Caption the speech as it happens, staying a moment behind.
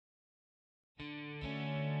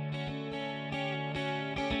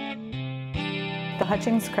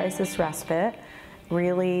Hutchings Crisis Respite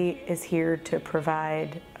really is here to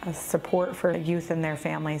provide support for youth and their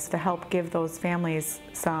families, to help give those families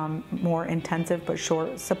some more intensive but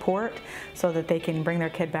short support so that they can bring their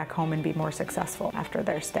kid back home and be more successful after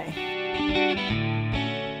their stay.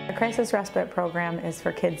 The Crisis Respite program is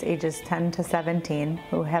for kids ages 10 to 17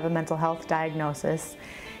 who have a mental health diagnosis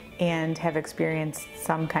and have experienced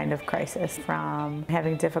some kind of crisis, from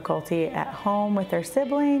having difficulty at home with their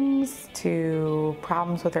siblings to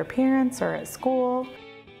problems with their parents or at school.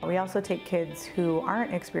 We also take kids who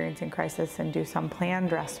aren't experiencing crisis and do some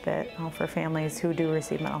planned respite for families who do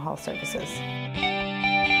receive mental health services.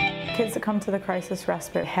 Kids that come to the Crisis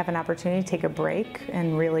Respite have an opportunity to take a break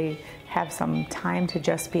and really have some time to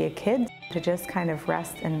just be a kid, to just kind of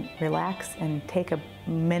rest and relax and take a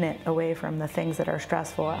minute away from the things that are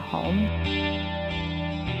stressful at home.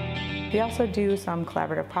 We also do some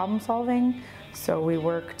collaborative problem solving, so we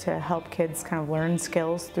work to help kids kind of learn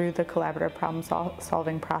skills through the collaborative problem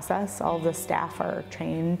solving process. All of the staff are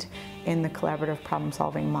trained in the collaborative problem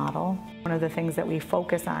solving model. One of the things that we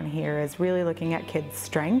focus on here is really looking at kids'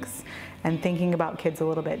 strengths and thinking about kids a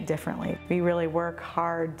little bit differently. We really work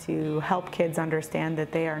hard to help kids understand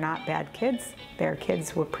that they are not bad kids. They're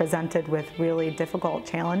kids who are presented with really difficult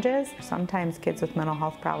challenges. Sometimes kids with mental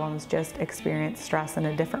health problems just experience stress in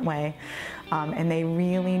a different way, and they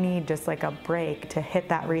really need just like a break to hit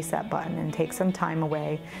that reset button and take some time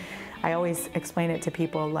away. I always explain it to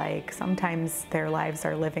people like sometimes their lives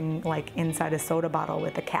are living like inside a soda bottle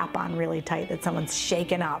with the cap on really tight that someone's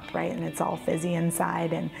shaken up, right? And it's all fizzy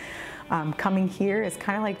inside. And coming here is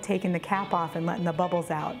kind of like taking the cap off and letting the bubbles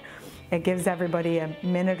out. It gives everybody a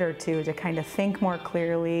minute or two to kind of think more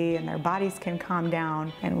clearly and their bodies can calm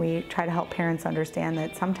down. And we try to help parents understand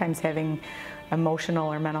that sometimes having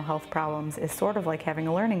emotional or mental health problems is sort of like having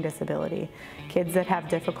a learning disability. Kids that have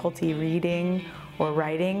difficulty reading or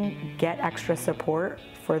writing get extra support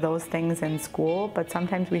for those things in school, but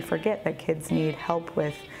sometimes we forget that kids need help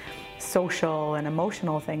with social and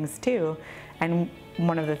emotional things too. And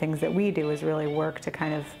one of the things that we do is really work to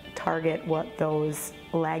kind of target what those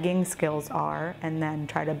lagging skills are and then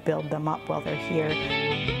try to build them up while they're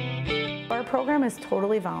here. Our program is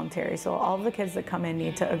totally voluntary, so all of the kids that come in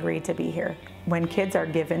need to agree to be here. When kids are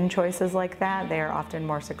given choices like that, they are often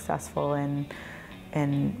more successful in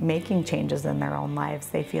making changes in their own lives.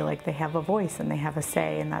 They feel like they have a voice and they have a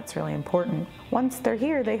say, and that's really important. Once they're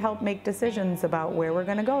here, they help make decisions about where we're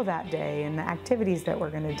going to go that day and the activities that we're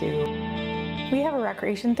going to do. We have a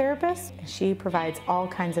recreation therapist. She provides all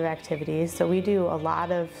kinds of activities, so we do a lot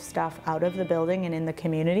of stuff out of the building and in the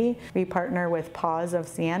community. We partner with Paws of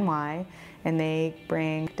CNY, and they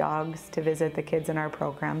bring dogs to visit the kids in our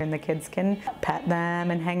program, and the kids can pet them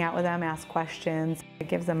and hang out with them, ask questions. It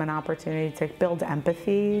gives them an opportunity to build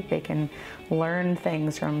empathy. They can learn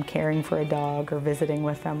things from caring for a dog or visiting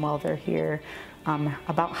with them while they're here.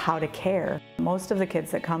 About how to care. Most of the kids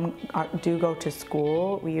that come do go to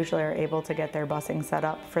school. We usually are able to get their busing set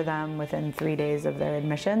up for them within 3 days of their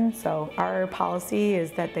admission. So our policy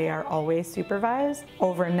is that they are always supervised.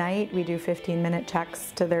 Overnight, we do 15-minute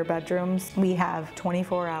checks to their bedrooms. We have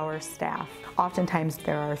 24-hour staff. Oftentimes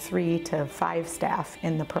there are 3 to 5 staff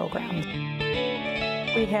in the program.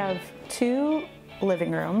 We have 2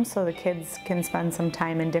 living room, so the kids can spend some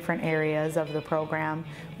time in different areas of the program.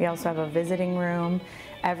 We also have a visiting room.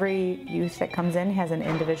 Every youth that comes in has an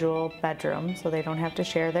individual bedroom, so they don't have to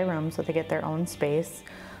share their room, so they get their own space.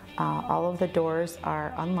 All of the doors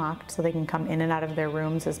are unlocked, so they can come in and out of their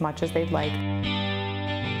rooms as much as they'd like.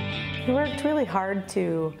 We worked really hard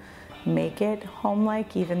to make it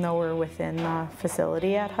home-like, even though we're within the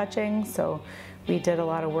facility at Hutchings. So we did a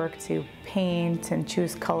lot of work to paint and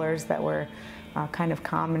choose colors that were kind of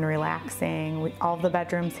calm and relaxing. All the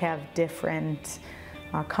bedrooms have different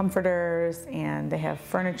comforters, and they have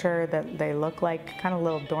furniture that they look like kind of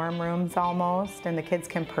little dorm rooms almost, and the kids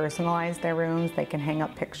can personalize their rooms. They can hang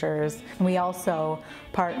up pictures. We also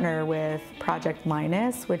partner with Project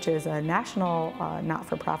Linus, which is a national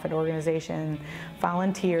not-for-profit organization.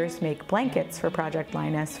 Volunteers make blankets for Project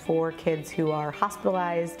Linus for kids who are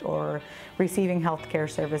hospitalized or receiving health care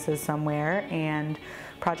services somewhere, and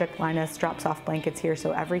Project Linus drops off blankets here,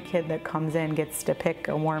 so every kid that comes in gets to pick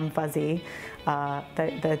a warm fuzzy.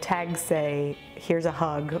 The tags say, "Here's a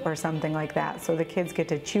hug," or something like that. So the kids get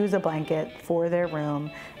to choose a blanket for their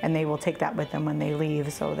room, and they will take that with them when they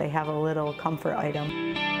leave, so they have a little comfort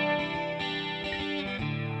item.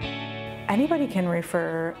 Anybody can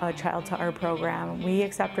refer a child to our program. We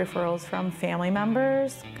accept referrals from family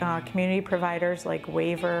members, community providers like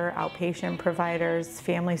waiver, outpatient providers,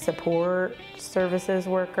 family support services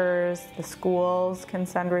workers, the schools can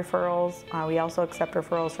send referrals. We also accept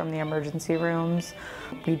referrals from the emergency rooms.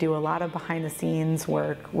 We do a lot of behind the scenes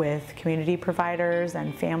work with community providers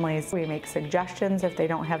and families. We make suggestions if they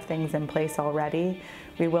don't have things in place already.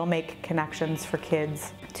 We will make connections for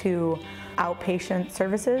kids to outpatient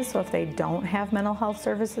services, so if they don't have mental health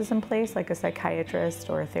services in place, like a psychiatrist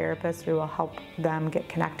or a therapist, we will help them get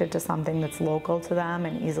connected to something that's local to them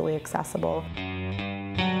and easily accessible.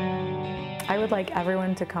 I would like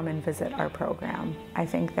everyone to come and visit our program. I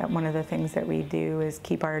think that one of the things that we do is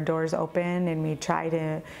keep our doors open, and we try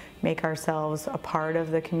to make ourselves a part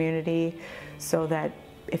of the community so that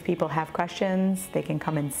if people have questions, they can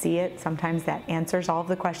come and see it. Sometimes that answers all of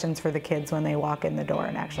the questions for the kids when they walk in the door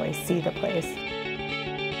and actually see the place.